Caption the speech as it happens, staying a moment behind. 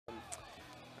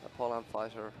Polearm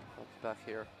fighter back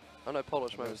here. Oh no,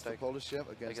 Polish, my mistake. Polish, yeah,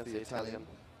 against the Italian.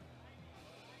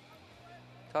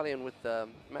 Italian with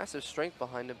massive strength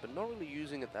behind him, but not really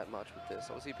using it that much with this.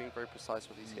 Obviously being very precise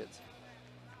with these hits.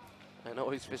 And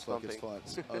always fist bumping.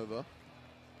 Fight's over.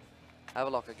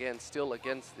 Havelock again, still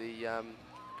against the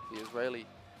Israeli,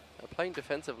 playing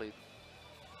defensively.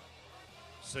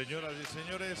 Señoras y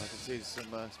señores, I can see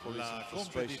some la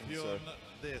frustration competición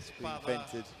de espada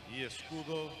y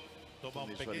escudo toma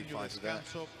un pequeño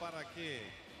descanso para que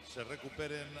se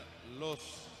recuperen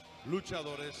los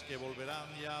luchadores que volverán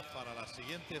ya para la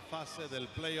siguiente fase del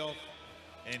playoff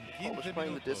en 15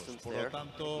 minutos. Por lo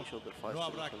tanto, no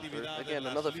habrá actividad en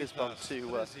las listas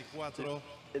 3 y 4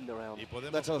 y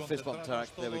podemos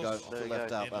concentrarnos todos en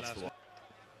las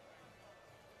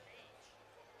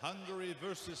Hungary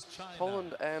versus China.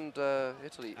 Poland and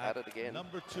Italy at it again.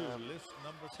 Number 2, list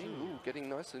number 2. Getting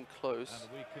nice and close.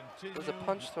 There's a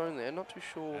punch thrown there. Not too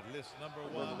sure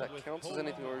whether that counts as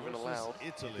anything or even allowed.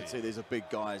 You can see these are big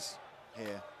guys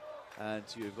here, and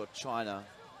you've got China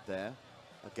there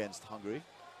against Hungary.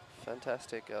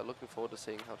 Fantastic. Looking forward to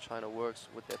seeing how China works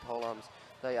with their polearms.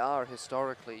 They are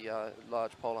historically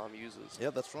large polearm users.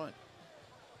 Yeah, that's right.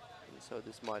 And so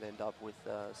this might end up with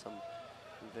some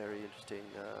very interesting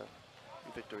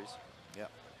victories. Yeah.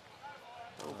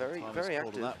 Well, very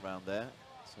active. That round there.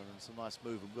 So some nice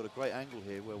move. We've got a great angle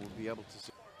here where we'll be able to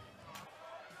see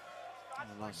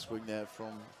a nice swing there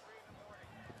from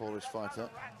the Polish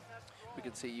fighter. We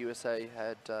could see USA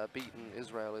had beaten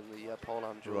Israel in the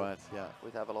polearm duel. Right, yeah.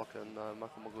 With Havelock and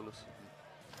Makamogoulos.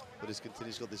 But he's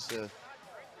continued. He's got this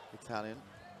Italian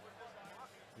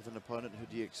with an opponent who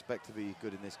do you expect to be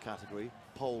good in this category?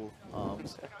 Pole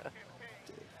arms.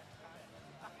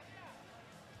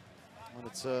 And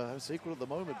it's equal at the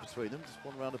moment between them, just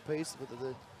one round apiece, but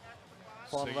the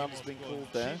final round has been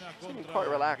called there. Seeming quite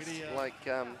relaxed, like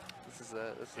this is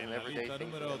an everyday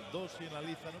thing.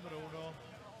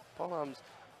 Polearms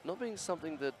not being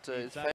something that is